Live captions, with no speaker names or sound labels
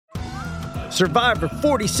Survivor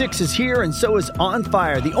 46 is here, and so is On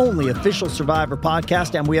Fire, the only official Survivor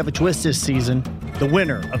podcast, and we have a twist this season. The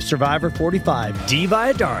winner of Survivor 45, Dee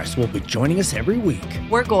Valladares, will be joining us every week.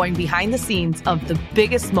 We're going behind the scenes of the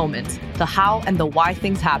biggest moments, the how and the why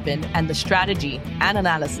things happen, and the strategy and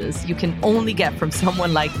analysis you can only get from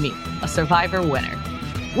someone like me, a Survivor winner.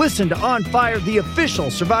 Listen to On Fire, the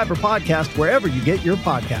official Survivor podcast, wherever you get your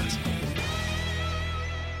podcast.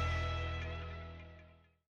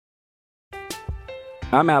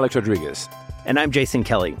 I'm Alex Rodriguez. And I'm Jason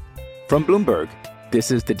Kelly. From Bloomberg,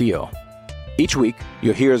 this is The Deal. Each week,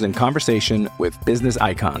 you'll hear us in conversation with business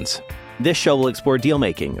icons. This show will explore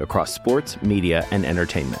deal-making across sports, media, and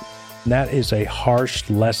entertainment. That is a harsh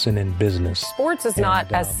lesson in business. Sports is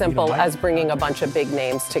not as simple as bringing a bunch of big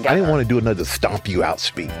names together. I didn't want to do another stomp you out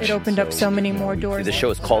speech. It opened up so many more doors. The show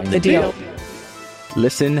is called The Deal.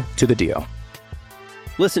 Listen to The Deal.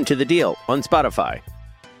 Listen to The Deal on Spotify.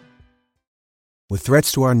 With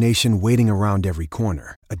threats to our nation waiting around every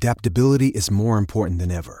corner, adaptability is more important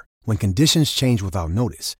than ever. When conditions change without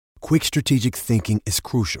notice, quick strategic thinking is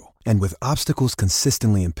crucial. And with obstacles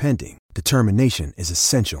consistently impending, determination is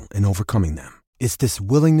essential in overcoming them. It's this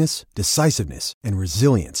willingness, decisiveness, and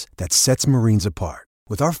resilience that sets Marines apart.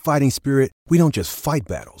 With our fighting spirit, we don't just fight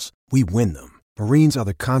battles, we win them. Marines are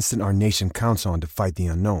the constant our nation counts on to fight the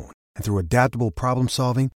unknown. And through adaptable problem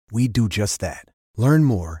solving, we do just that. Learn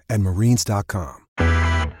more at marines.com.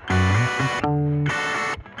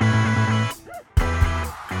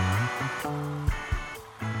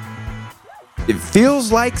 It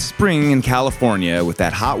feels like spring in California with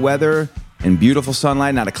that hot weather and beautiful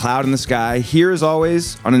sunlight, not a cloud in the sky. Here, as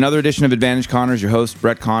always, on another edition of Advantage Connors, your host,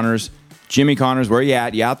 Brett Connors. Jimmy Connors, where are you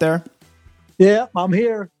at? You out there? Yeah, I'm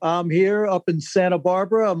here. I'm here up in Santa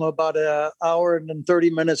Barbara. I'm about an hour and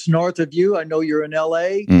 30 minutes north of you. I know you're in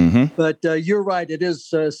LA, but you're right. It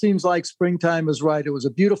is seems like springtime is right. It was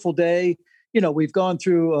a beautiful day. You know, we've gone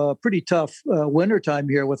through a pretty tough winter time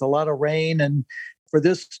here with a lot of rain, and for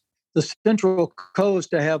the Central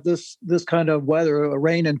Coast to have this kind of weather,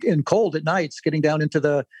 rain and cold at nights, getting down into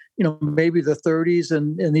the, maybe the 30s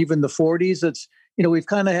and even the 40s. It's, we've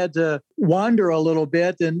kind of had to wander a little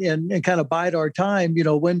bit and kind of bide our time,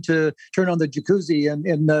 when to turn on the jacuzzi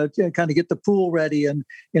and kind of get the pool ready and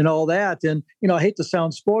all that. And, I hate to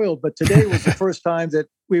sound spoiled, but today was the first time that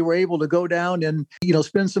we were able to go down and,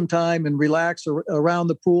 spend some time and relax around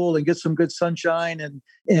the pool and get some good sunshine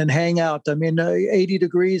and hang out. I mean, 80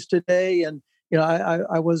 degrees today. And,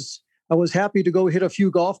 I was happy to go hit a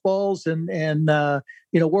few golf balls and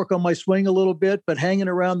work on my swing a little bit, but hanging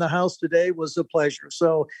around the house today was a pleasure.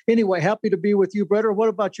 So anyway, happy to be with you, Brett. What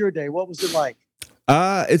about your day? What was it like?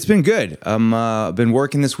 It's been good. I've been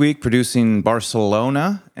working this week producing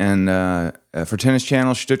Barcelona and for Tennis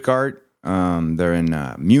Channel Stuttgart. They're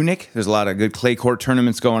in Munich. There's a lot of good clay court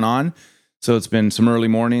tournaments going on. So it's been some early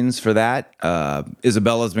mornings for that.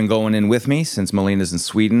 Isabella's been going in with me since Melina's in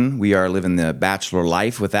Sweden. We are living the bachelor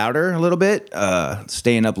life without her a little bit,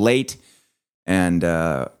 staying up late and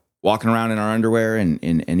walking around in our underwear and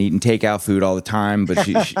eating takeout food all the time. But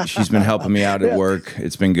she's been helping me out at work.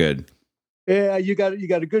 It's been good. Yeah, you got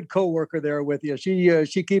a good coworker there with you.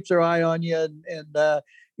 She keeps her eye on you and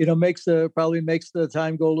probably makes the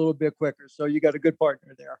time go a little bit quicker. So you got a good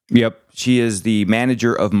partner there. Yep. She is the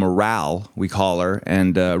manager of morale, we call her.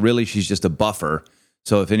 And really, she's just a buffer.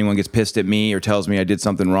 So if anyone gets pissed at me or tells me I did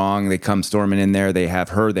something wrong, they come storming in there. They have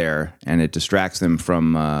her there, and it distracts them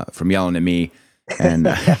from yelling at me. And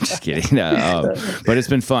I'm just kidding. But it's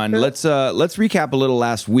been fun. Let's recap a little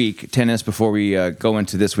last week tennis before we go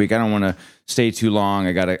into this week. I don't want to stay too long.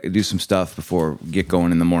 I got to do some stuff before we get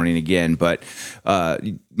going in the morning again. But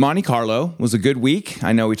Monte Carlo was a good week.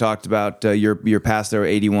 I know we talked about your pass there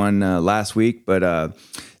 81 last week, but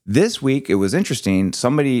this week it was interesting.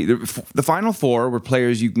 The final four were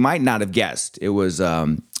players you might not have guessed. It was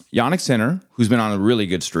Jannik Sinner, who's been on a really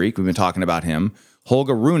good streak. We've been talking about him.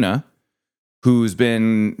 Holger Rune,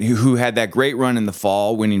 who had that great run in the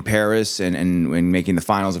fall, winning Paris and making the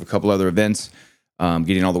finals of a couple other events,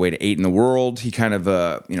 getting all the way to 8 in the world. He kind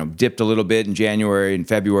of dipped a little bit in January and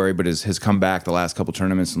February, but has come back the last couple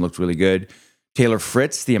tournaments and looked really good. Taylor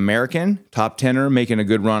Fritz, the American, top tenor, making a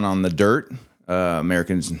good run on the dirt.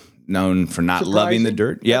 Americans known for not loving the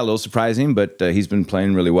dirt. Yeah, a little surprising, but he's been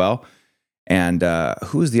playing really well. And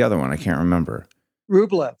who was the other one? I can't remember.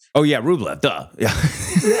 Rublev. Oh yeah, Rublev. Duh. Yeah.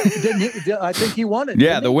 I think he won it.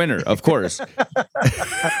 Yeah, the winner, of course.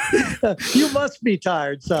 You must be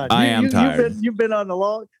tired, son. I am tired. You've been on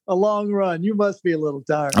a long run. You must be a little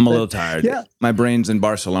tired. I'm a little tired. Yeah, my brain's in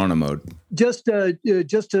Barcelona mode. Just to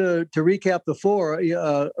recap the four,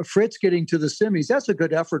 Fritz getting to the semis. That's a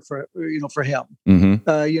good effort for him.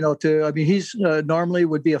 Mm-hmm. He's normally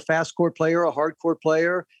would be a fast court player, a hard court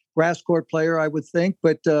player, grass court player, I would think,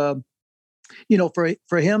 but.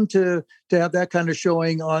 For him to have that kind of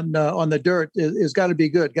showing on the dirt is got to be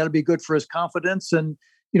good. Got to be good for his confidence. And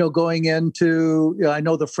going into, I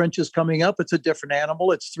know the French is coming up. It's a different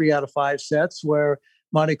animal. It's 3 out of 5 sets, where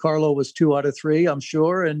Monte Carlo was 2 out of 3. I'm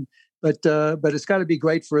sure. But it's got to be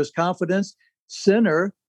great for his confidence.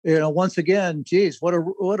 Sinner, once again, geez, what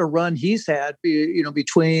a run he's had.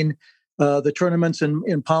 Between the tournaments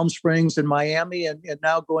in Palm Springs and Miami, and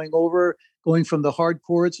now going from the hard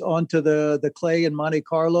courts onto the clay in Monte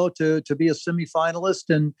Carlo to be a semifinalist.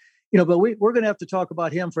 And, but we're going to have to talk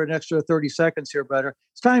about him for an extra 30 seconds here, brother.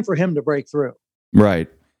 It's time for him to break through. Right.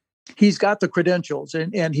 He's got the credentials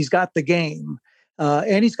and he's got the game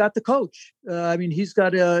and he's got the coach. He's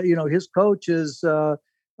got his coach is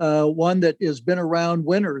one that has been around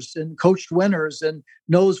winners and coached winners and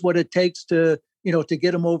knows what it takes to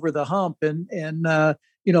get him over the hump. For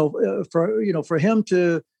him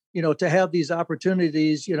to have these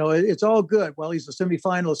opportunities, it's all good. Well, he's a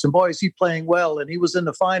semifinalist, and boy, is he playing well, and he was in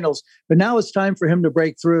the finals. But now it's time for him to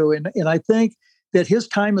break through, and I think that his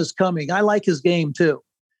time is coming. I like his game too.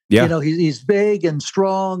 Yeah, he's big and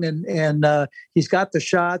strong, and he's got the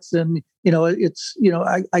shots, and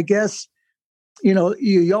I guess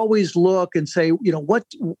you always look and say,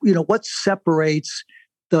 what separates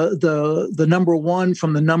the number one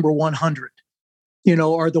from the number 100.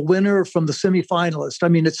 Or the winner from the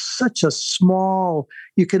semifinalist. It's such a small,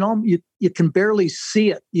 you can barely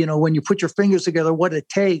see it, when you put your fingers together, what it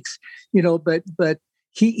takes, but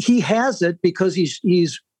he has it because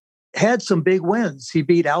he's had some big wins. He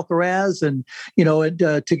beat Alcaraz and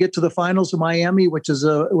to get to the finals of Miami, which is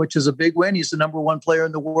a big win. He's the number 1 player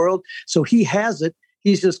in the world. So he has it.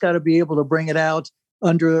 He's just got to be able to bring it out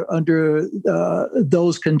under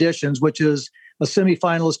those conditions, which is a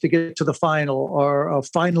semifinalist to get to the final or a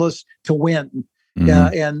finalist to win.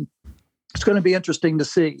 Mm-hmm. And it's going to be interesting to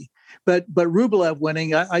see. But Rublev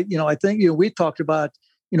winning, I think we talked about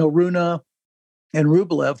Rune and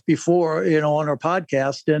Rublev before on our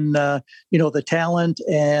podcast, and the talent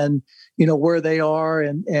and where they are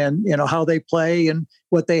and how they play and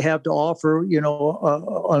what they have to offer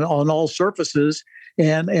on all surfaces.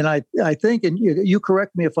 And I think, and you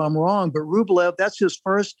correct me if I'm wrong, but Rublev, that's his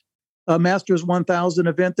first Masters 1000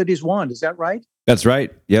 event that he's won. Is that right? That's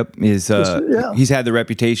right. Yep. He's had the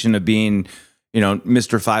reputation of being,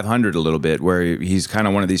 Mr. 500 a little bit, where he's kind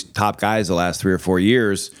of one of these top guys the last 3 or 4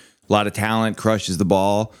 years. A lot of talent, crushes the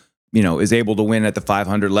ball, is able to win at the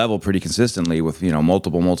 500 level pretty consistently with,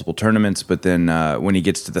 multiple tournaments. But then when he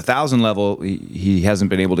gets to the 1,000 level, he hasn't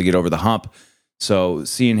been able to get over the hump. So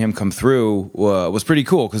seeing him come through was pretty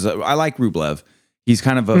cool, because I like Rublev. He's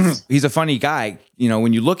kind of he's a funny guy.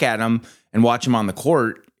 When you look at him and watch him on the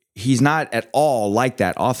court, he's not at all like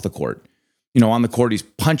that off the court. On the court, he's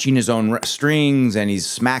punching his own strings and he's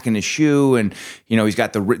smacking his shoe, and he's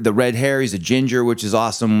got the red hair. He's a ginger, which is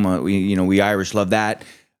awesome. We Irish love that.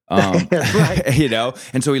 Right.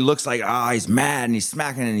 And so he looks like he's mad and he's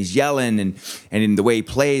smacking and he's yelling and in the way he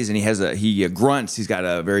plays, and he grunts. He's got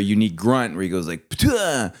a very unique grunt where he goes like,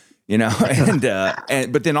 "Ptuh,"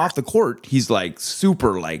 but then off the court, he's like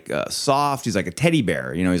super soft. He's like a teddy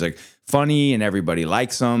bear. He's like funny and everybody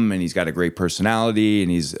likes him, and he's got a great personality,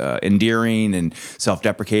 and he's endearing and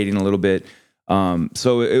self-deprecating a little bit.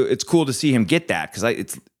 So it's cool to see him get that, because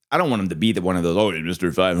I don't want him to be one of those,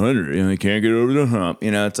 Mr. 500, he can't get over the hump.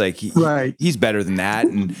 It's like he's better than that,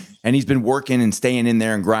 and he's been working and staying in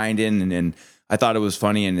there and grinding, and I thought it was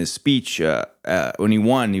funny in his speech when he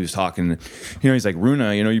won. He was talking, he's like,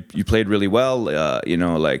 Rune, you played really well.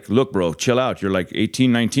 Look, bro, chill out. You're like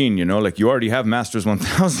 18, 19, you already have Masters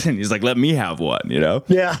 1000. He's like, let me have one, Yeah.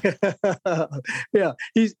 Yeah.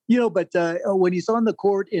 He's, but when he's on the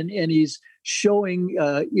court and he's showing,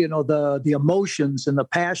 the emotions and the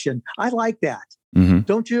passion, I like that. Mm-hmm.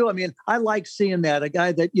 Don't you? I like seeing that, a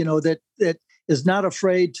guy that, that is not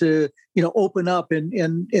afraid to, open up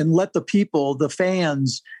and let the people, the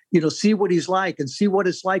fans, see what he's like and see what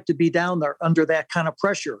it's like to be down there under that kind of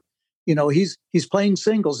pressure. He's playing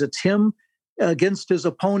singles. It's him against his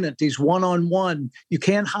opponent. He's one-on-one. You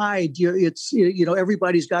can't hide.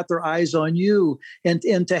 Everybody's got their eyes on you,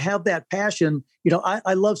 and to have that passion,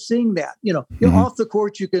 I love seeing that. Mm-hmm. Off the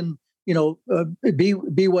court, you can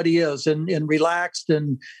be what he is and relaxed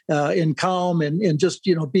and calm and just,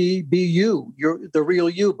 be you. You're the real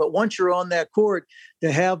you. But once you're on that court,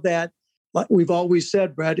 to have that, like we've always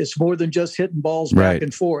said, Brett, it's more than just hitting balls back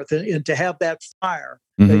and forth, and to have that fire.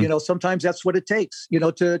 Sometimes that's what it takes,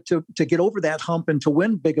 to get over that hump and to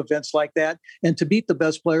win big events like that and to beat the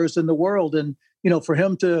best players in the world. And, for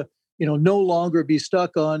him to, no longer be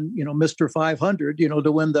stuck on, Mr. 500,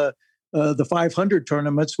 to win the 500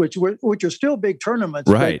 tournaments, which are still big tournaments,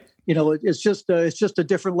 right? But, it's just a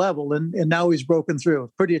different level, and now he's broken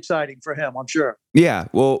through. Pretty exciting for him, I'm sure. Yeah,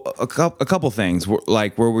 well, a couple things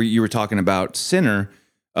like you were talking about Sinner.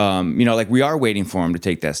 Like we are waiting for him to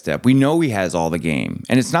take that step. We know he has all the game,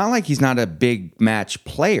 and it's not like he's not a big match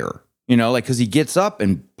player. Because he gets up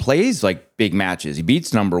and plays like big matches. He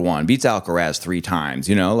beats number one, beats Alcaraz 3 times.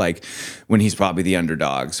 Like when he's probably the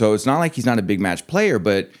underdog. So it's not like he's not a big match player,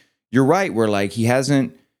 but you're right. Where like he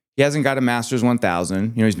hasn't got a Masters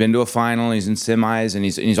 1000. He's been to a final. He's in semis, and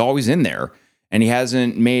he's always in there. And he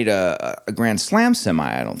hasn't made a Grand Slam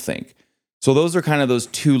semi, I don't think. So those are kind of those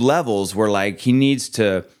 2 levels where like he needs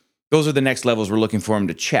to. Those are the next levels we're looking for him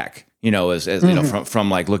to check. As from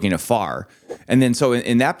like looking afar. And then so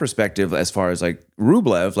in that perspective, as far as like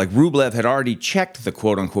Rublev had already checked the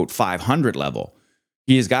quote unquote 500 level.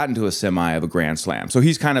 He has gotten to a semi of a Grand Slam. So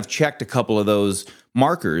he's kind of checked a couple of those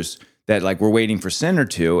markers that like we're waiting for Sinner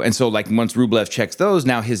to. And so like once Rublev checks those,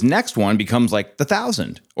 now his next one becomes like the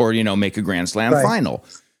 1000 or, make a Grand Slam final,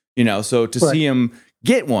 so to see him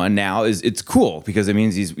get one now it's cool because it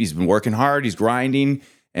means he's been working hard, he's grinding.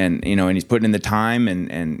 And, and he's putting in the time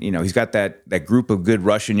and he's got that group of good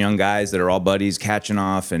Russian young guys that are all buddies catching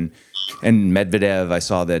off. And Medvedev, I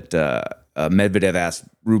saw that Medvedev asked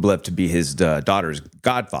Rublev to be his daughter's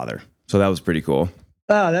godfather. So that was pretty cool.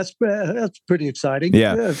 That's pretty exciting.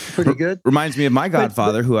 Yeah, pretty good. Reminds me of my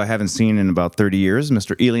godfather, who I haven't seen in about 30 years,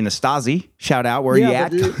 Mr. Eli Nastasi. Shout out, where you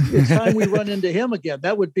at? It's time we run into him again.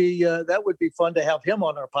 That would be fun to have him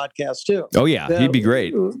on our podcast too. Oh yeah, he'd be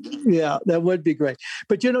great. Yeah, that would be great.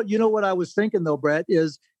 But you know what I was thinking though, Brett,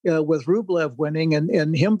 is with Rublev winning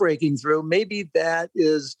and him breaking through, maybe that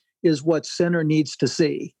is what Sinner needs to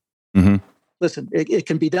see. Mm-hmm. Listen, it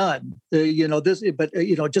can be done,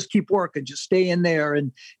 but just keep working, just stay in there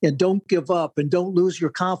and don't give up and don't lose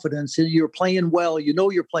your confidence. You're playing well.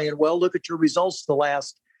 You're playing well. Look at your results the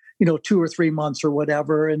last, 2 or 3 months or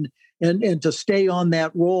whatever. And to stay on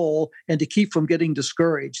that roll and to keep from getting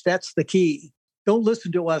discouraged. That's the key. Don't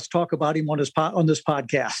listen to us talk about him on this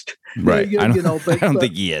podcast. Right. I don't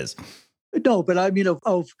think he is. No, but I mean,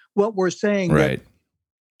 of what we're saying, right.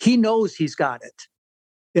 That he knows he's got it.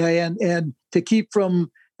 And to keep from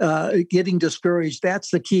getting discouraged,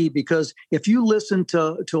 that's the key. Because if you listen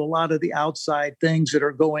to a lot of the outside things that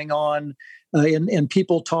are going on and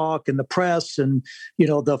people talk and the press and,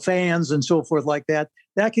 the fans and so forth like that,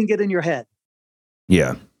 that can get in your head.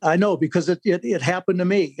 Yeah, I know, because it happened to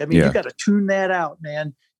me. I mean, You got to tune that out,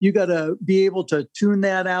 man. You got to be able to tune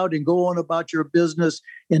that out and go on about your business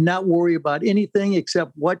and not worry about anything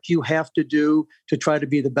except what you have to do to try to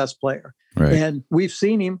be the best player. Right. And we've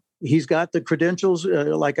seen him. He's got the credentials,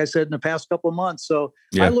 like I said, in the past couple of months. So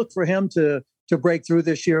I look for him to break through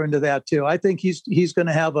this year into that too. I think he's going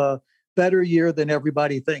to have a better year than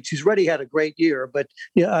everybody thinks. He's already had a great year, but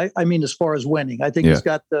I mean, as far as winning, I think he's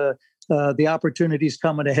got the opportunities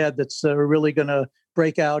coming ahead that's really going to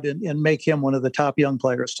break out and make him one of the top young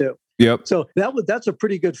players too. Yep. So that's a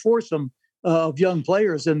pretty good foursome of young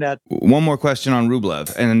players in that. One more question on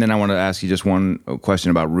Rublev, and then I want to ask you just one question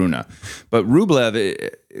about Rune. But Rublev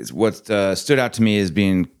is what stood out to me as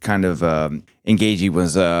being kind of engaging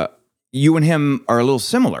was you and him are a little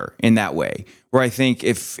similar in that way, where I think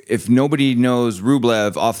if nobody knows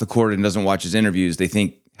Rublev off the court and doesn't watch his interviews, they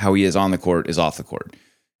think how he is on the court is off the court.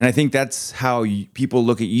 And I think that's how people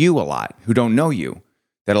look at you a lot who don't know you.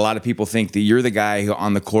 That a lot of people think that you're the guy who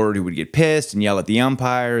on the court who would get pissed and yell at the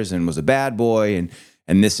umpires and was a bad boy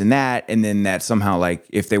and this and that. And then that somehow, like,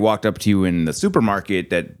 if they walked up to you in the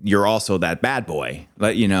supermarket, that you're also that bad boy.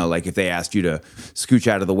 Like, like if they asked you to scooch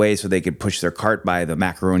out of the way so they could push their cart by the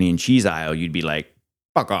macaroni and cheese aisle, you'd be like,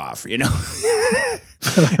 fuck off,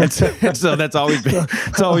 and so that's always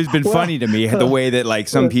been funny to me, the way that like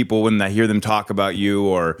some people, when I hear them talk about you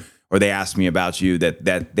or they ask me about you,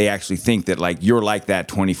 that they actually think that like you're like that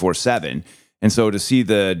 24/7. And so to see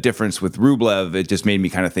the difference with Rublev, it just made me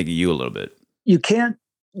kind of think of you a little bit. You can't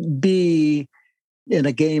be in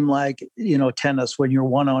a game like, tennis when you're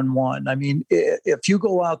one-on-one. I mean, if you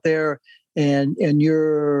go out there and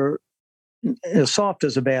you're soft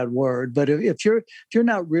is a bad word, but if you're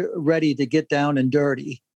not ready to get down and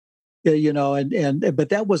dirty, but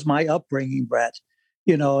that was my upbringing, Brett.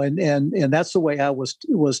 And that's the way I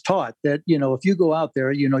was taught that, if you go out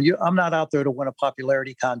there, I'm not out there to win a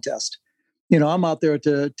popularity contest. I'm out there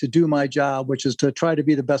to do my job, which is to try to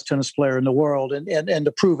be the best tennis player in the world and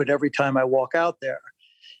to prove it every time I walk out there.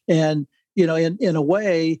 And, in a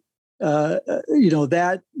way,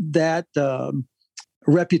 that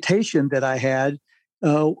reputation that I had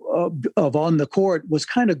of on the court was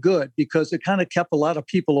kind of good because it kind of kept a lot of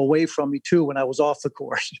people away from me too when I was off the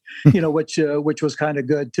court, which was kind of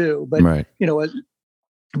good too. But, right.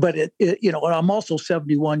 But I'm also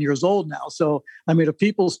 71 years old now. So, I mean, if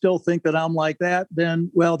people still think that I'm like that, then,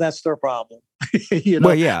 well, that's their problem.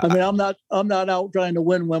 Well, yeah. I mean, I'm not out trying to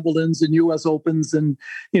win Wimbledons and US Opens and,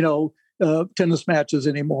 tennis matches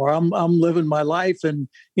anymore. I'm living my life and,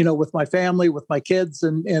 with my family, with my kids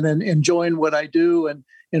and enjoying what I do and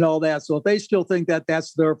all that. So if they still think that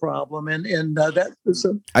that's their problem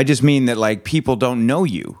I just mean that like people don't know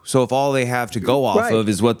you. So if all they have to go off of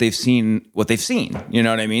is what they've seen, you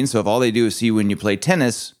know what I mean? So if all they do is see when you play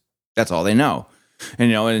tennis, that's all they know.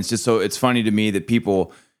 And, and it's just it's funny to me that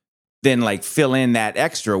people then like fill in that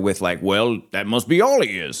extra with like, well, that must be all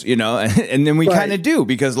he is, and then we kind of do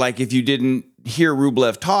because like if you didn't hear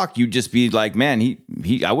Rublev talk, you'd just be like, man,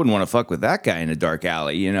 I wouldn't want to fuck with that guy in a dark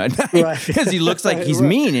alley, because he looks like he's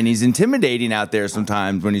mean and he's intimidating out there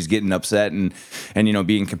sometimes when he's getting upset and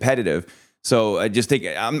being competitive. So I just think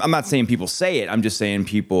I'm not saying people say it. I'm just saying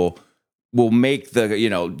people will make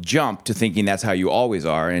the jump to thinking that's how you always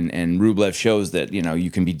are, and Rublev shows that you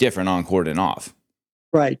can be different on court and off.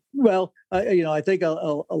 Right. Well, I think a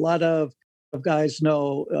lot of guys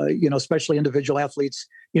know, especially individual athletes,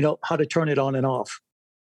 how to turn it on and off.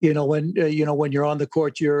 When you're on the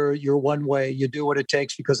court, you're one way. You do what it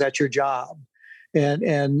takes because that's your job,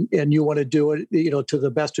 and you want to do it, to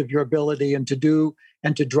the best of your ability, and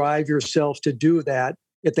to drive yourself to do that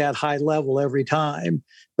at that high level every time.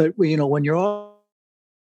 But when you're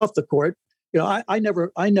off the court, I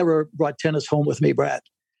never brought tennis home with me, Brad.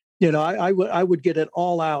 I would get it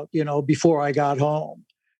all out, before I got home,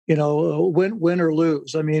 win or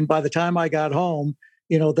lose. I mean, by the time I got home,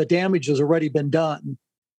 the damage has already been done,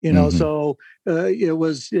 so it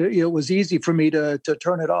was easy for me to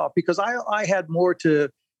turn it off because I had more to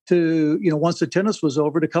once the tennis was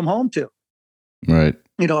over to come home to. Right.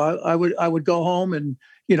 I would go home and,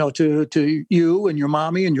 to you and your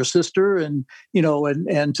mommy and your sister and,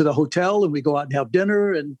 and to the hotel, and we go out and have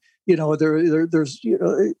dinner. And, there's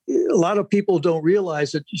a lot of people don't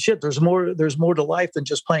realize that there's more to life than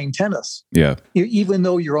just playing tennis. Yeah. Even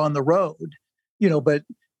though you're on the road, but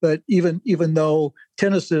even though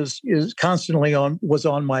tennis is constantly was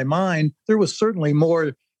on my mind, there was certainly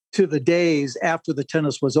more to the days after the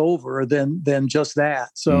tennis was over than just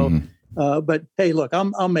that. So, but hey, look,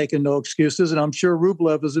 I'm making no excuses, and I'm sure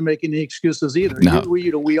Rublev isn't making any excuses either. No.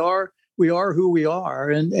 We are who we are,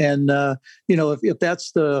 and if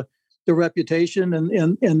that's the reputation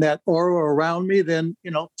and that aura around me, then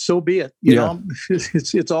so be it.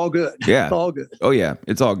 It's all good. Yeah, it's all good. Oh yeah,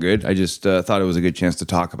 it's all good. I just thought it was a good chance to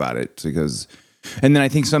talk about it and then I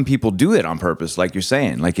think some people do it on purpose, like you're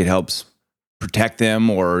saying, like it helps protect them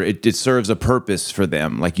or it serves a purpose for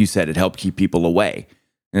them. Like you said, it helped keep people away.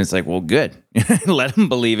 And it's like, well, good. Let them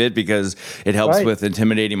believe it because it helps with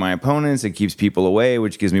intimidating my opponents. It keeps people away,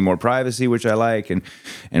 which gives me more privacy, which I like, and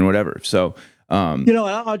whatever. So,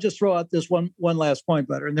 I'll just throw out this one last point,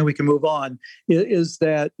 Butter, and then we can move on. Is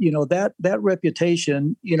that that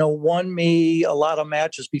reputation, won me a lot of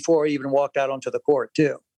matches before I even walked out onto the court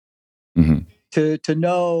too. Mm-hmm. To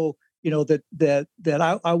know,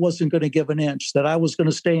 that I wasn't going to give an inch, that I was going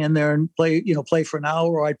to stay in there and play for an hour,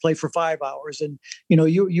 or I'd play for 5 hours. And,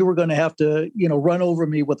 you were going to have to, run over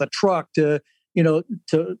me with a truck to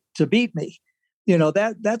beat me.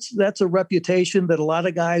 That's a reputation that a lot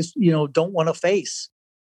of guys, don't want to face.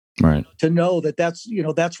 Right. To know that's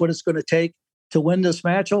what it's going to take to win this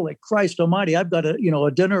match. Holy Christ almighty. I've got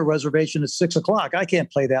a dinner reservation at 6:00. I can't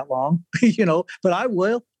play that long, but I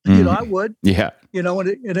will. I would. Yeah. And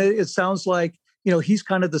it sounds like, he's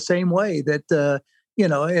kind of the same way that,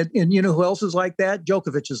 and who else is like that?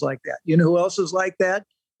 Djokovic is like that. Who else is like that?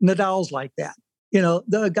 Nadal's like that.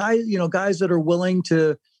 The guys that are willing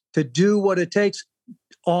to do what it takes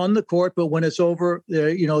on the court, but when it's over,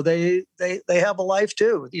 they have a life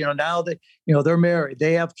too. Now that, they're married,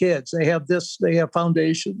 they have kids, they have this, they have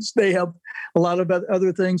foundations, they have a lot of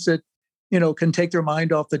other things that, can take their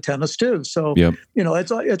mind off the tennis too. So, yep.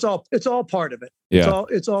 It's all part of it. Yeah.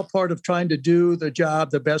 It's all part of trying to do the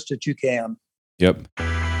job the best that you can. Yep.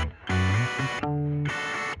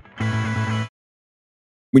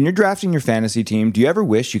 When you're drafting your fantasy team, do you ever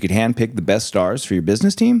wish you could handpick the best stars for your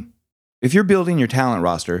business team? If you're building your talent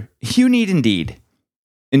roster, you need Indeed.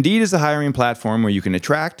 Indeed is the hiring platform where you can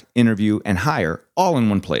attract, interview, and hire all in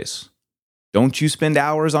one place. Don't you spend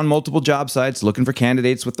hours on multiple job sites looking for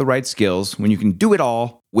candidates with the right skills when you can do it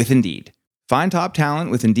all with Indeed. Find top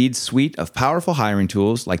talent with Indeed's suite of powerful hiring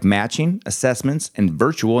tools like matching, assessments, and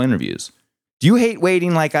virtual interviews. Do you hate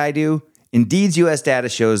waiting like I do? Indeed's U.S. data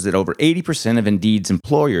shows that over 80% of Indeed's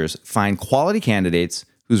employers find quality candidates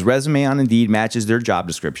whose resume on Indeed matches their job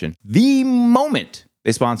description the moment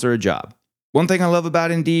they sponsor a job. One thing I love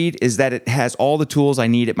about Indeed is that it has all the tools I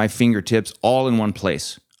need at my fingertips all in one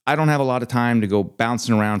place. I don't have a lot of time to go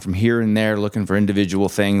bouncing around from here and there looking for individual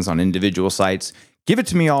things on individual sites. Give it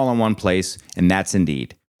to me all in one place, and that's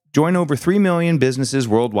Indeed. Join over 3 million businesses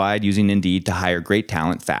worldwide using Indeed to hire great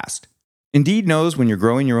talent fast. Indeed knows when you're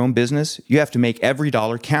growing your own business, you have to make every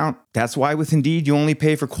dollar count. That's why with Indeed, you only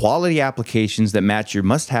pay for quality applications that match your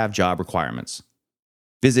must-have job requirements.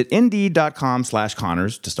 Visit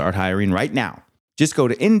Indeed.com/Connors to start hiring right now. Just go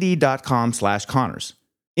to Indeed.com/Connors.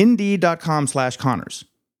 Indeed.com/Connors.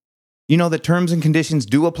 You know that terms and conditions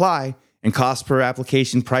do apply, and cost per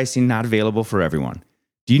application pricing not available for everyone.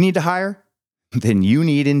 Do you need to hire? Then you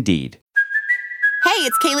need Indeed. Hey,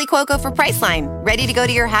 it's Kaylee Cuoco for Priceline. Ready to go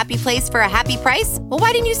to your happy place for a happy price? Well,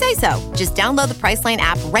 why didn't you say so? Just download the Priceline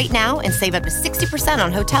app right now and save up to 60%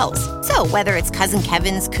 on hotels. So whether it's Cousin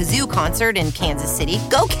Kevin's Kazoo Concert in Kansas City,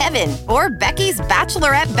 go Kevin, or Becky's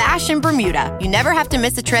Bachelorette Bash in Bermuda, you never have to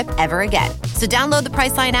miss a trip ever again. So download the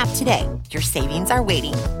Priceline app today. Your savings are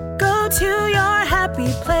waiting. Go to your happy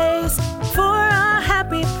place for a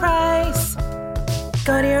happy price.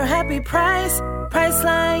 Go to your happy price,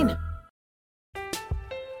 Priceline.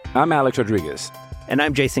 I'm Alex Rodriguez. And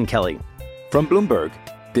I'm Jason Kelly. From Bloomberg,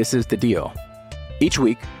 this is The Deal. Each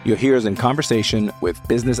week, you'll hear us in conversation with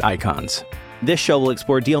business icons. This show will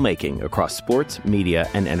explore deal-making across sports, media,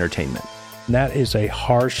 and entertainment. That is a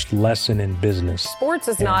harsh lesson in business. Sports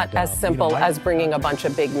is not as simple as bringing a bunch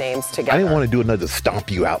of big names together. I didn't want to do another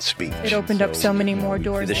stomp you out speech. It opened up so many more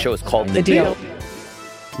doors. The show is called The Deal.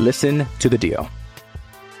 Listen to The Deal.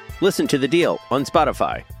 Listen to The Deal on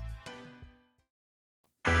Spotify.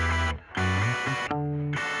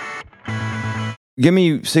 Give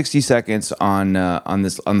me 60 seconds on the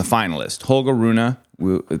finalist. Holger Rune,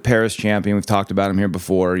 Paris champion. We've talked about him here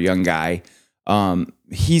before. Young guy.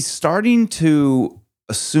 He's starting to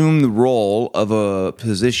assume the role of a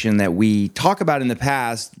position that we talk about in the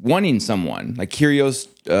past, wanting someone like Kyrgios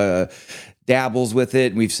dabbles with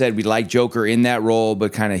it. We've said we like Joker in that role,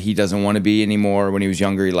 but kind of he doesn't want to be anymore. When he was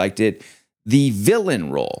younger, he liked it. The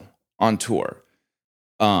villain role on tour.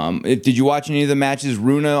 Did you watch any of the matches?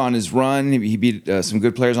 Rune on his run, he beat some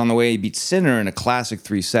good players on the way. He beat Sinner in a classic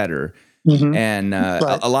 3-setter. Mm-hmm. And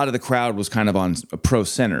a lot of the crowd was kind of on a pro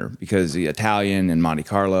Sinner because the Italian and Monte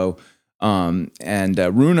Carlo. And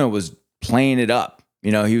Rune was playing it up.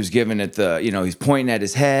 You know, he was giving it he's pointing at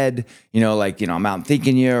his head, I'm out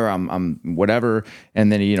thinking you, or I'm whatever.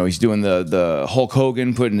 And then, he's doing the Hulk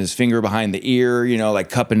Hogan, putting his finger behind the ear,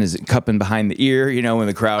 cupping behind the ear, when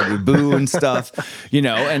the crowd would boo and stuff,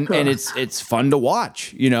 and it's fun to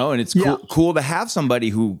watch, and it's cool to have somebody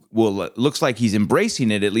who looks like he's embracing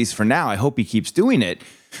it, at least for now. I hope he keeps doing it.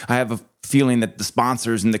 I have a feeling that the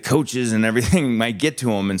sponsors and the coaches and everything might get to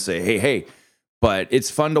him and say, hey, but it's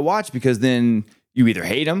fun to watch because then you either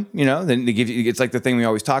hate him, then they give you, it's like the thing we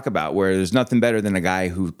always talk about where there's nothing better than a guy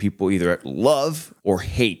who people either love or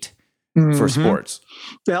hate for sports.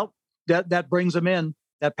 Well, that brings them in.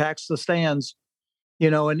 That packs the stands,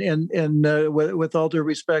 and with all due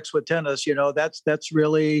respects with tennis, that's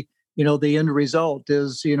really, the end result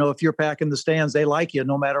is, if you're packing the stands, they like you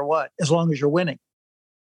no matter what, as long as you're winning.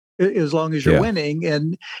 As long as you're winning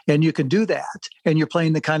and you can do that and you're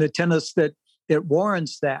playing the kind of tennis that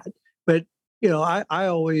warrants that. But I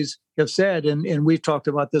always have said, and we've talked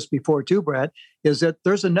about this before too, Brad, is that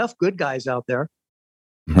there's enough good guys out there.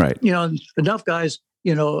 Right. Enough guys,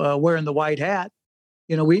 wearing the white hat.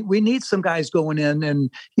 We need some guys going in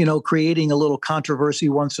and, creating a little controversy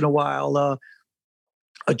once in a while.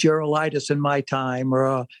 A Gerolaitis in my time, or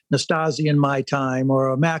a Nastasi in my time,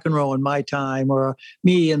 or a McEnroe in my time, or a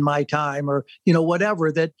me in my time, or,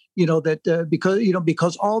 whatever that,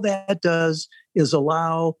 because all that does is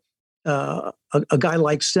allow a guy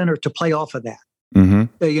like Sinner to play off of that,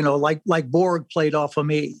 like Borg played off of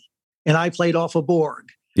me, and I played off of Borg.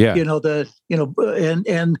 Yeah, and all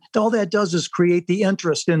that does is create the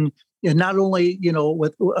interest in not only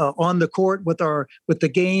with on the court with the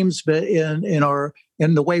games, but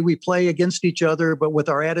in the way we play against each other, but with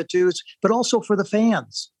our attitudes, but also for the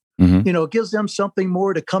fans. Mm-hmm. You know, it gives them something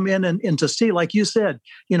more to come in and to see, like you said,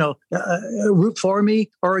 you know, root for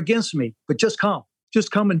me or against me, but just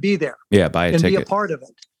come and be there. Yeah, buy a and ticket. Be a part of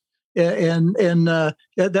it. And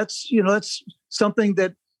that's, you know, that's something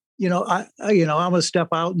that, you know, I'm going to step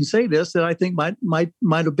out and say this, that I think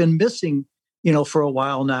might have been missing, you know, for a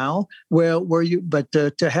while now, but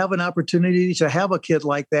to have an opportunity to have a kid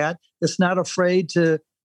like that, that's not afraid to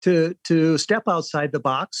step outside the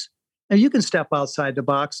box. And you can step outside the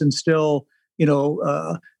box and still, you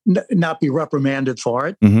know, not be reprimanded for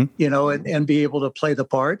it, mm-hmm. you know, and be able to play the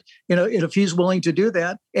part, you know, and if he's willing to do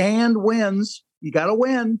that and wins, you got to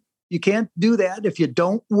win. You can't do that if you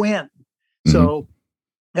don't win. Mm-hmm. So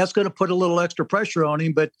that's going to put a little extra pressure on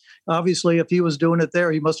him. But obviously, if he was doing it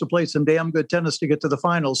there, he must have played some damn good tennis to get to the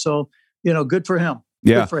finals. So, you know, good for him.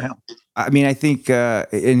 Yeah. Good for him. I mean, I think,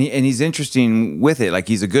 and he's interesting with it. Like,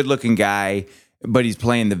 he's a good looking guy, but he's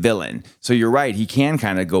playing the villain. So you're right. He can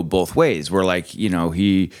kind of go both ways where, like, you know,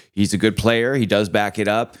 he's a good player. He does back it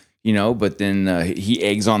up, you know, but then he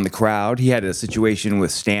eggs on the crowd. He had a situation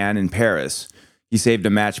with Stan in Paris. He saved a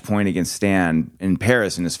match point against Stan in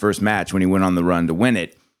Paris in his first match when he went on the run to win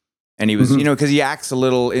it. And he was, Mm-hmm. you know, because he acts a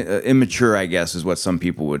little immature, I guess, is what some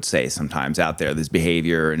people would say sometimes out there. His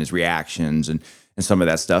behavior and his reactions and some of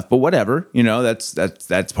that stuff. But whatever, you know,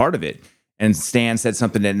 that's part of it. And Stan said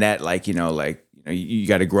something in net, like, you know, you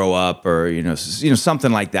got to grow up, or you know,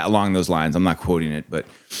 something like that along those lines. I'm not quoting it, but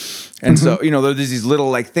and Mm-hmm. so, you know, there's these little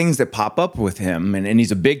like things that pop up with him, and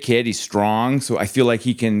he's a big kid, he's strong, so I feel like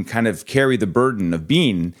he can kind of carry the burden of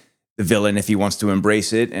being the villain if he wants to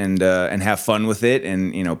embrace it and have fun with it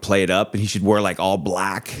and, you know, play it up. And he should wear like all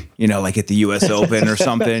black, you know, like at the U.S. Open or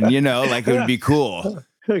something, you know, like it would be cool.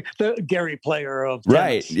 The Gary Player of tennis.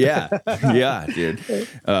 Right. Yeah. Yeah,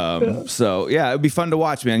 dude. So yeah, it'd be fun to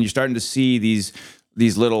watch, man. You're starting to see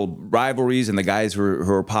these little rivalries and the guys who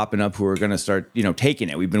are popping up who are going to start, you know, taking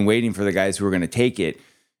it. We've been waiting for the guys who are going to take it.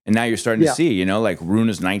 And now you're starting to see, you know, like Rune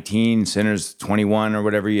is 19, Sinner's 21 or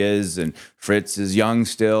whatever he is, and Fritz is young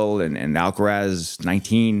still, and Alcaraz is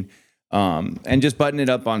 19. And just button it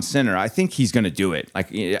up on Sinner. I think he's going to do it. Like,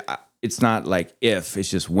 it's not like if, it's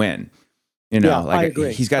just when. You know, like I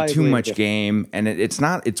agree. He's got too much game, and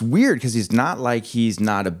it's weird because he's not like he's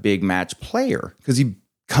not a big match player, because he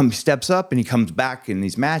steps up and he comes back in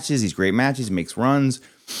these matches, these great matches, he makes runs,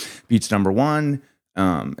 beats number one.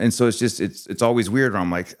 And so it's always weird where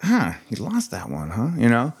I'm like, he lost that one, huh? You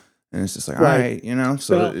know? And it's just like, all right, you know,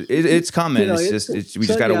 so well, it's coming. You know, we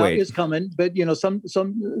just got to wait. It's coming, but you know,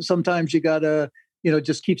 sometimes you gotta, you know,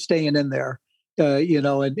 just keep staying in there, you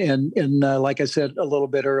know, and like I said a little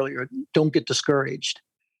bit earlier, don't get discouraged.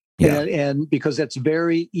 Yeah. And because it's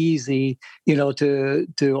very easy, you know, to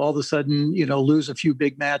all of a sudden, you know, lose a few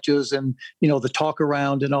big matches and, you know, the talk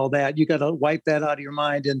around and all that. You got to wipe that out of your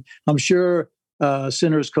mind. And I'm sure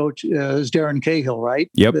Sinner's coach is Darren Cahill, right?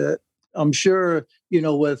 Yep. I'm sure, you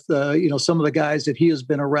know, with, you know, some of the guys that he has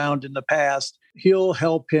been around in the past, he'll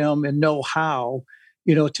help him and know how,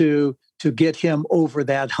 you know, to get him over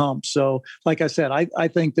that hump. So, like I said, I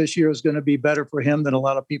think this year is going to be better for him than a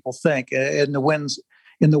lot of people think in the wins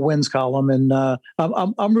column. And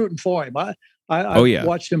I'm rooting for him. I've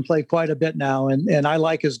watched him play quite a bit now, and I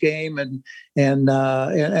like his game, and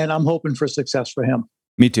I'm hoping for success for him.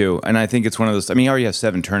 Me too. And I think it's one of those, I mean, he already has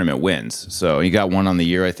 7 tournament wins. So he got one on the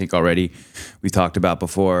year, I think, already. We talked about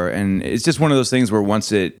before. And it's just one of those things where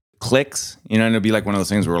once it clicks, you know, and it'll be like one of those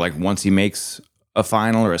things where, like, once he makes a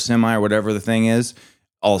final or a semi or whatever the thing is,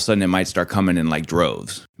 all of a sudden it might start coming in like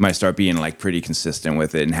droves. It might start being like pretty consistent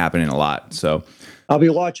with it and happening a lot. So I'll be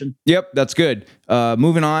watching. Yep, that's good.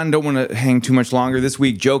 Moving on, don't want to hang too much longer. This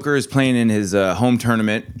week, Joker is playing in his home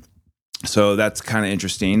tournament. So that's kind of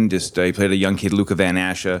interesting. Just he played a young kid, Luca Van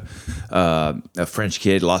Asche, a French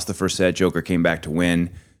kid, lost the first set. Joker came back to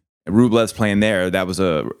win. Rublev's playing there.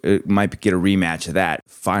 It might get a rematch of that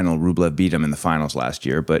final. Rublev beat him in the finals last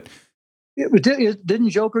year. But didn't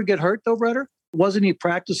Joker get hurt though, brother? Wasn't he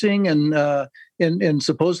practicing and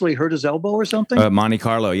supposedly hurt his elbow or something? Monte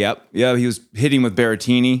Carlo, yep. Yeah, he was hitting with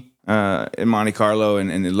Berrettini in Monte Carlo,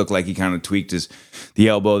 and it looked like he kind of tweaked the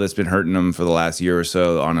elbow that's been hurting him for the last year or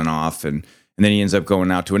so, on and off. And then he ends up going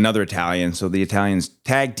out to another Italian. So the Italians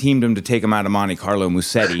tag teamed him to take him out of Monte Carlo.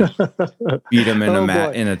 Musetti beat him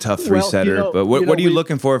in a tough 3-setter. You know, but what are you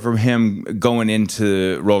looking for from him going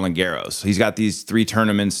into Roland Garros? He's got these 3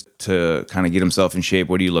 tournaments to kind of get himself in shape.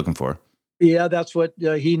 What are you looking for? Yeah, that's what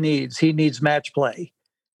he needs. He needs match play.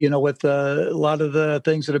 You know, with a lot of the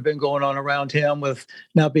things that have been going on around him, with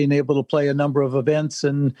not being able to play a number of events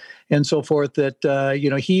and so forth, that you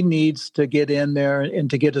know, he needs to get in there and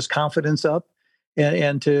to get his confidence up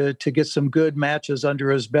and to get some good matches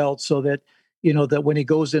under his belt, so that that when he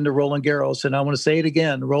goes into Roland Garros, and I want to say it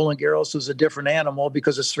again, Roland Garros is a different animal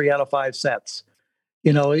because it's 3 out of 5 sets.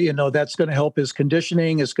 That's going to help his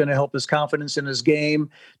conditioning. It's going to help his confidence in his game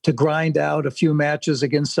to grind out a few matches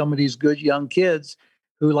against some of these good young kids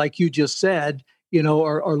who, like you just said,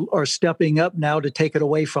 are stepping up now to take it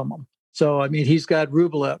away from him. So, I mean, he's got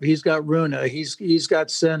Rublev, he's got Rune, he's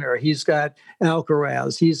got Sinner, he's got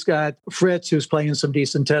Alcaraz, he's got Fritz, who's playing some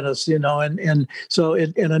decent tennis, and so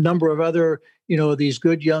and a number of other, these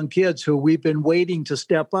good young kids who we've been waiting to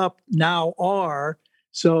step up now are.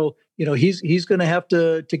 So, he's going to have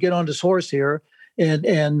to get on his horse here and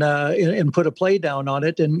put a play down on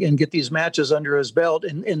it and get these matches under his belt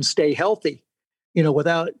and stay healthy,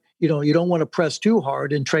 without. You don't want to press too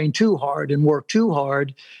hard and train too hard and work too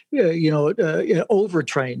hard,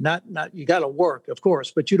 overtrain. Not you got to work, of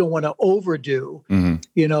course, but you don't want to overdo,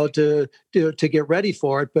 to get ready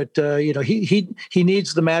for it. But he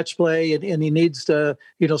needs the match play and he needs to,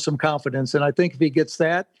 some confidence. And I think if he gets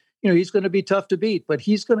that, he's going to be tough to beat. But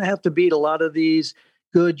he's going to have to beat a lot of these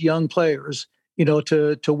good young players,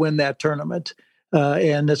 to win that tournament.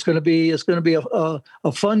 And it's going to be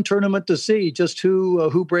a fun tournament to see just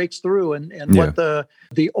who breaks through and what the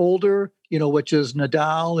older, which is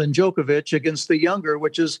Nadal and Djokovic, against the younger,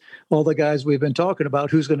 which is all the guys we've been talking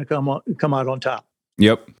about, who's going to come out on top.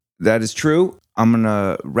 Yep, that is true. I'm going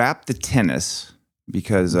to wrap the tennis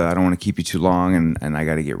because I don't want to keep you too long and I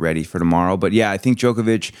got to get ready for tomorrow. But yeah, I think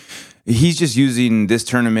Djokovic, he's just using this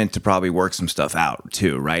tournament to probably work some stuff out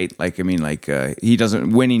too, right? He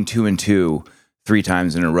doesn't winning 2-2 3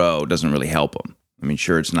 times in a row doesn't really help him. I mean,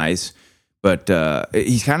 sure, it's nice, but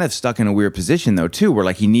he's kind of stuck in a weird position though too,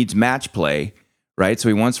 where he needs match play, right? So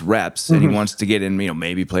he wants reps and he wants to get in,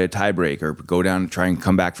 maybe play a tiebreak or go down and try and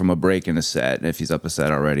come back from a break in a set if he's up a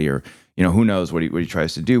set already, or who knows what he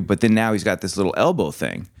tries to do. But then now he's got this little elbow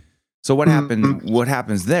thing. So what happened? What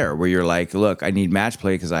happens there? Where you're like, look, I need match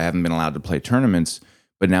play because I haven't been allowed to play tournaments.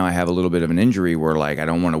 But now I have a little bit of an injury where I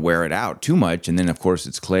don't want to wear it out too much. And then of course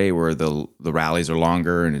it's clay where the rallies are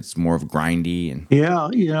longer and it's more of grindy. And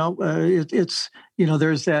it's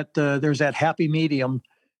there's that happy medium,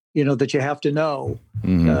 that you have to know.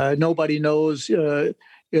 Nobody knows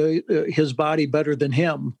his body better than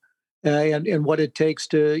him, and what it takes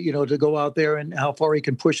to to go out there and how far he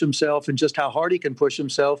can push himself and just how hard he can push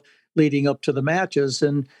himself leading up to the matches.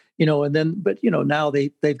 And now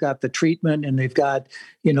they've got the treatment and they've got,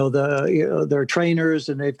 their trainers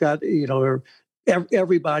and they've got,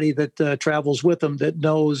 everybody that travels with them that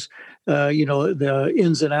knows, the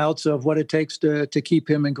ins and outs of what it takes to keep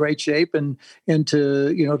him in great shape and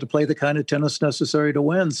to, to play the kind of tennis necessary to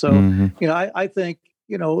win. So, I think,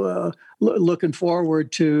 looking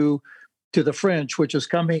forward to the French, which is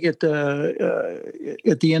coming at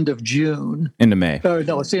the end of June. End of May.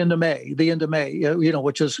 No, it's the end of May. The end of May.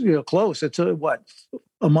 Which is close. It's a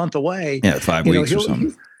month away. Yeah, 5 weeks or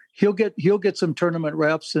something. He'll get some tournament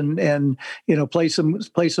reps and play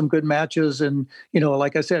some good matches, and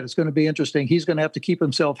like I said, it's going to be interesting. He's going to have to keep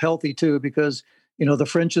himself healthy too, because the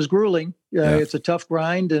French is grueling. It's a tough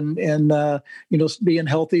grind, and being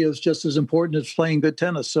healthy is just as important as playing good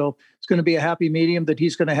tennis. So it's going to be a happy medium that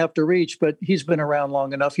he's going to have to reach, but he's been around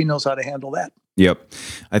long enough. He knows how to handle that. Yep.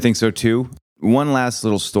 I think so too. One last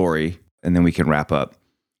little story, and then we can wrap up.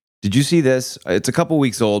 Did you see this? It's a couple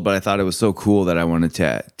weeks old, but I thought it was so cool that I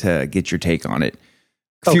wanted to get your take on it.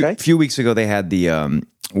 A few weeks ago, they had the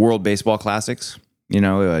World Baseball Classics.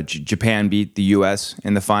 Japan beat the U.S.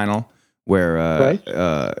 in the final, where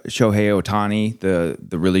Shohei Ohtani,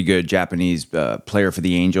 the really good Japanese player for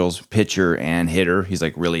the Angels, pitcher and hitter, he's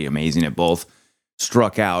really amazing at both,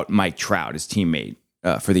 struck out Mike Trout, his teammate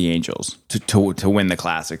for the Angels, to win the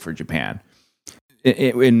Classic for Japan.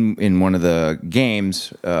 In one of the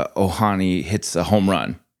games, Ohtani hits a home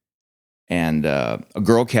run, and a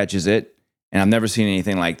girl catches it, and I've never seen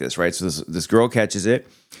anything like this, right? So this girl catches it.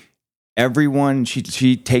 Everyone,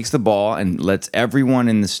 she takes the ball and lets everyone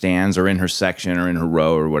in the stands or in her section or in her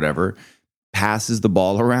row or whatever, passes the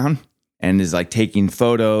ball around and is taking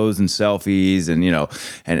photos and selfies and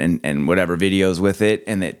and whatever videos with it,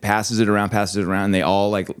 and it passes it around, and they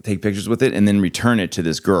all take pictures with it and then return it to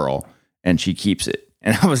this girl, and she keeps it.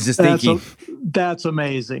 And I was just thinking, That's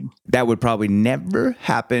amazing. That would probably never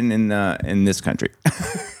happen in this country.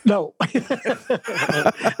 No, they'd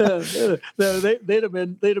have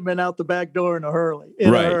been out the back door in a hurry.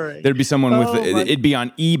 Right. There'd be someone it'd be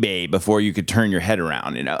on eBay before you could turn your head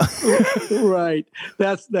around. Right.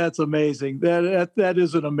 That's amazing. That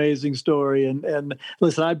is an amazing story. And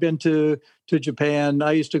listen, I've been to Japan.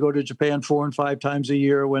 I used to go to Japan 4 and 5 times a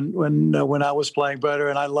year when I was playing better,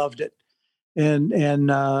 and I loved it. And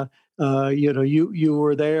you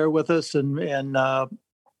were there with us and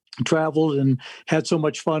traveled and had so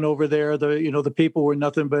much fun over there. The people were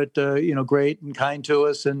nothing but great and kind to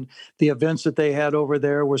us, and the events that they had over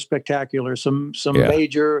there were spectacular. Some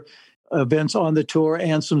major events on the tour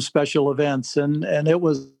and some special events, and it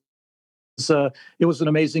was an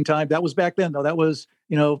amazing time. That was back then, though. That was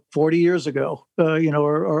 40 years ago,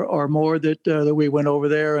 or more that we went over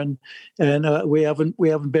there, and we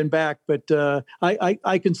haven't been back. But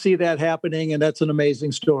I can see that happening, and that's an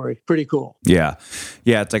amazing story. Pretty cool. Yeah.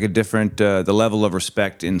 It's like a different the level of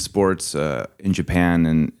respect in sports in Japan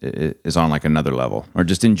and is on like another level, or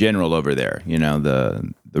just in general over there.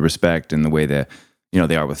 The respect and the way that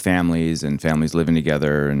they are with families and families living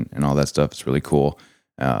together and all that stuff. It's really cool.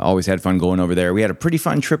 Always had fun going over there. We had a pretty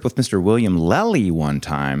fun trip with Mr. William Lelly one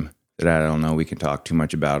time that I don't know we can talk too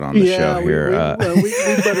much about on the show here. We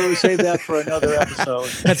better save that for another episode.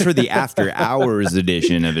 That's for the after hours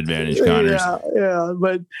edition of Advantage Connors. Yeah,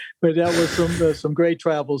 but that was some great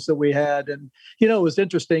travels that we had, and it was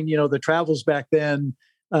interesting. The travels back then.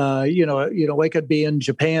 I could be in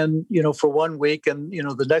Japan, for 1 week, and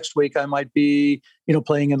the next week I might be,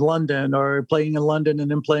 playing in London,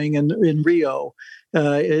 and then playing in Rio.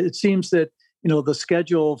 It seems that the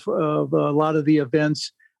schedule of a lot of the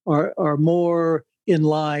events are more in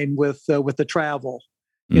line with the travel.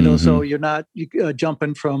 So you're not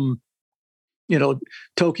jumping from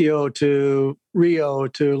Tokyo to Rio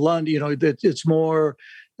to London. It's more.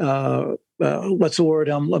 What's the word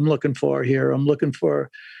I'm looking for here? I'm looking for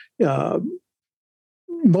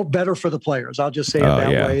more better for the players. I'll just say it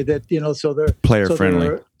that way. That so they're player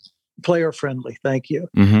friendly. Player friendly. Thank you.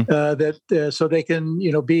 Mm-hmm. So they can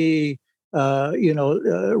be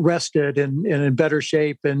rested and in better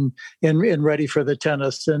shape and ready for the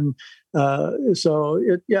tennis. And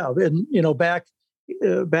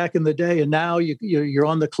back in the day, and now you're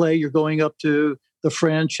on the clay. You're going up to the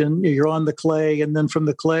French, and you're on the clay, and then from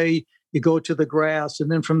the clay you go to the grass,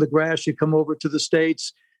 and then from the grass you come over to the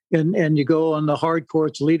States, and you go on the hard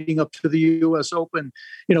courts leading up to the U.S. Open.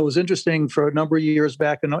 It was interesting for a number of years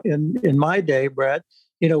back in my day, Brett.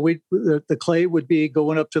 The clay would be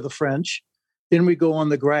going up to the French, then we go on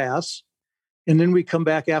the grass, and then we come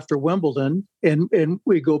back after Wimbledon, and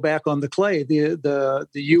we go back on the clay. The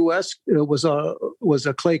U.S. was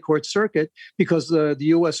a clay court circuit because the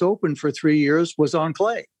U.S. Open for 3 years was on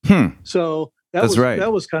clay. So that's right.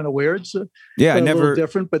 That was kind of weird. So yeah, a little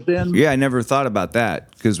different. But then I never thought about that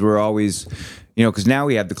because we're always, because now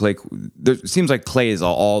we have the clay. It seems like clay is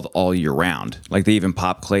all year round. Like they even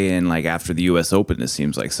pop clay in like after the U.S. Open. It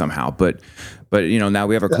seems like somehow, but now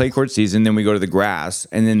we have our clay court season. Then we go to the grass,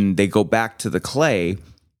 and then they go back to the clay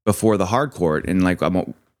before the hard court. And like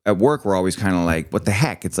at work, we're always kind of like, what the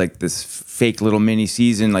heck? It's like this fake little mini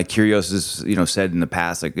season. Like Kyrgios has, said in the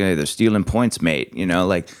past, like, hey, they're stealing points, mate.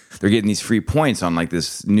 Like they're getting these free points on like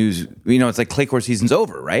this news. It's like clay court season's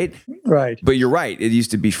over, right? Right. But you're right. It used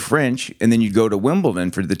to be French, and then you'd go to Wimbledon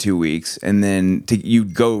for the 2 weeks, and then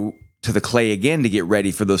you'd go to the clay again to get ready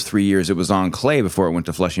for those 3 years it was on clay before it went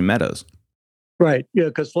to Flushing Meadows. Right. Yeah,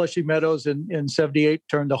 because Flushing Meadows in 78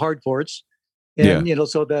 turned to hard courts. And,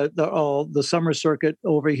 so the summer circuit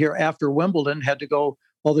over here after Wimbledon had to go,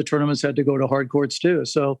 all the tournaments had to go to hard courts too.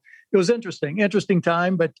 So it was interesting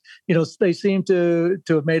time, but, they seem to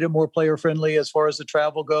have made it more player friendly as far as the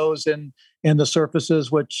travel goes and the surfaces,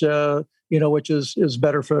 which is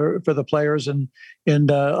better for the players and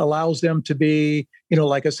allows them to be,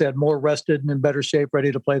 like I said, more rested and in better shape,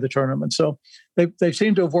 ready to play the tournament. So they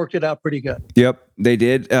seem to have worked it out pretty good. Yep, they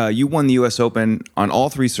did. You won the U.S. Open on all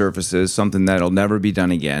 3 surfaces, something that'll never be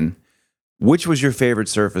done again. Which was your favorite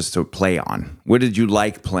surface to play on? What did you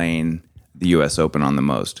like playing the U.S. Open on the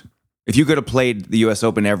most? If you could have played the U.S.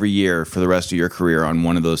 Open every year for the rest of your career on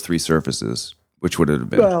one of those 3 surfaces, which would it have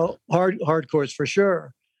been? Well, hard courts for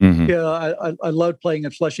sure. Mm-hmm. Yeah, I loved playing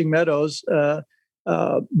at Flushing Meadows, but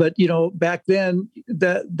back then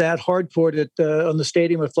that hard court on the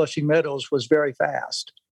stadium at Flushing Meadows was very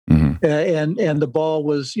fast, mm-hmm. and the ball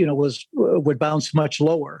would bounce much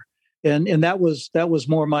lower, and that was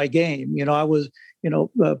more my game. I was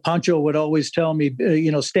Pancho would always tell me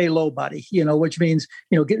stay low, buddy. Which means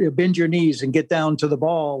bend your knees and get down to the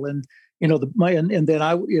ball, and and then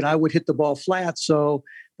I would hit the ball flat. So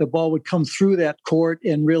the ball would come through that court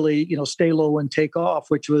and really, stay low and take off,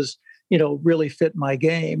 which was, really fit my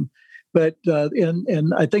game. But,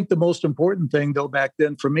 and I think the most important thing though, back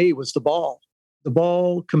then for me was the ball. The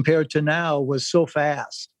ball compared to now was so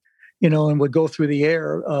fast, and would go through the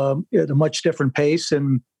air at a much different pace.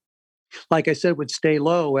 And like I said, would stay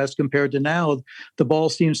low as compared to now. The ball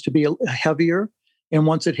seems to be heavier. And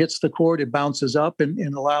once it hits the court, it bounces up and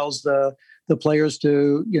allows the players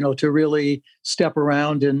to, to really step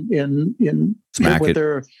around and with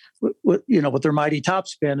their mighty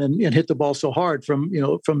topspin and hit the ball so hard from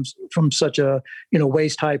such a,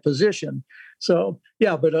 waist high position. So,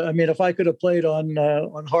 yeah, but if I could have played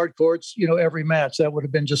on hard courts, every match, that would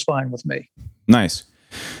have been just fine with me. Nice.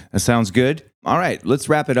 That sounds good. All right, let's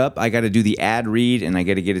wrap it up. I got to do the ad read, and I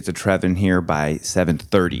got to get it to Trevin here by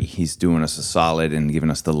 7:30. He's doing us a solid and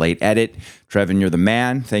giving us the late edit. Trevin, you're the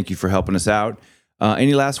man. Thank you for helping us out.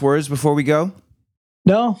 Any last words before we go?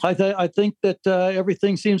 No, I think that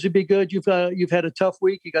everything seems to be good. You've had a tough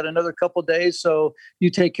week. You got another couple days, so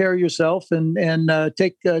you take care of yourself and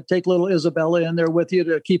take little Isabella in there with you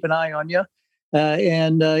to keep an eye on you.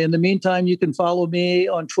 And in the meantime, you can follow me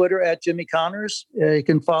on Twitter at Jimmy Connors. You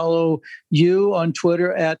can follow you on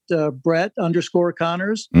Twitter at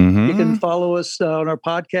Brett_Connors. Mm-hmm. You can follow us on our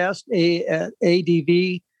podcast at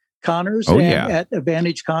ADV Connors at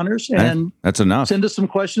Advantage Connors. And that's enough. Send us some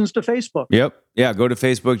questions to Facebook. Yep. Yeah. Go to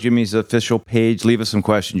Facebook, Jimmy's official page. Leave us some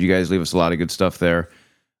questions. You guys leave us a lot of good stuff there.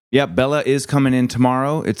 Yeah. Bella is coming in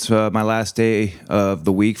tomorrow. It's my last day of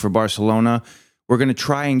the week for Barcelona. We're going to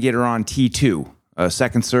try and get her on T2.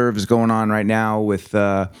 Second Serve is going on right now with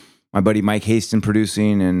my buddy Mike Haston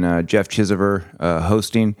producing and Jeff Chisover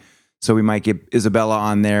hosting. So we might get Isabella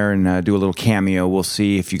on there and do a little cameo. We'll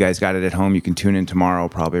see. If you guys got it at home, you can tune in tomorrow,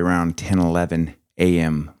 probably around 10, 11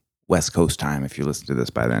 a.m. West Coast time if you listen to this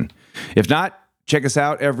by then. If not, check us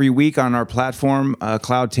out every week on our platform,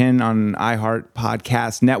 Cloud 10 on iHeart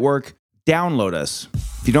Podcast Network. Download us.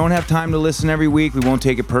 If you don't have time to listen every week, we won't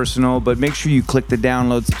take it personal, but make sure you click the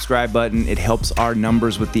download, subscribe button. It helps our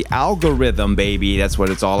numbers with the algorithm, baby. That's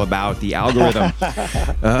what it's all about, the algorithm.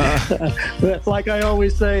 Like I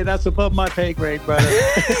always say, that's above my pay grade, brother.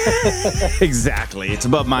 Exactly. It's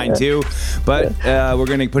above mine, too. But we're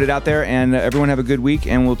going to put it out there, and everyone have a good week,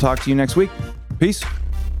 and we'll talk to you next week. Peace.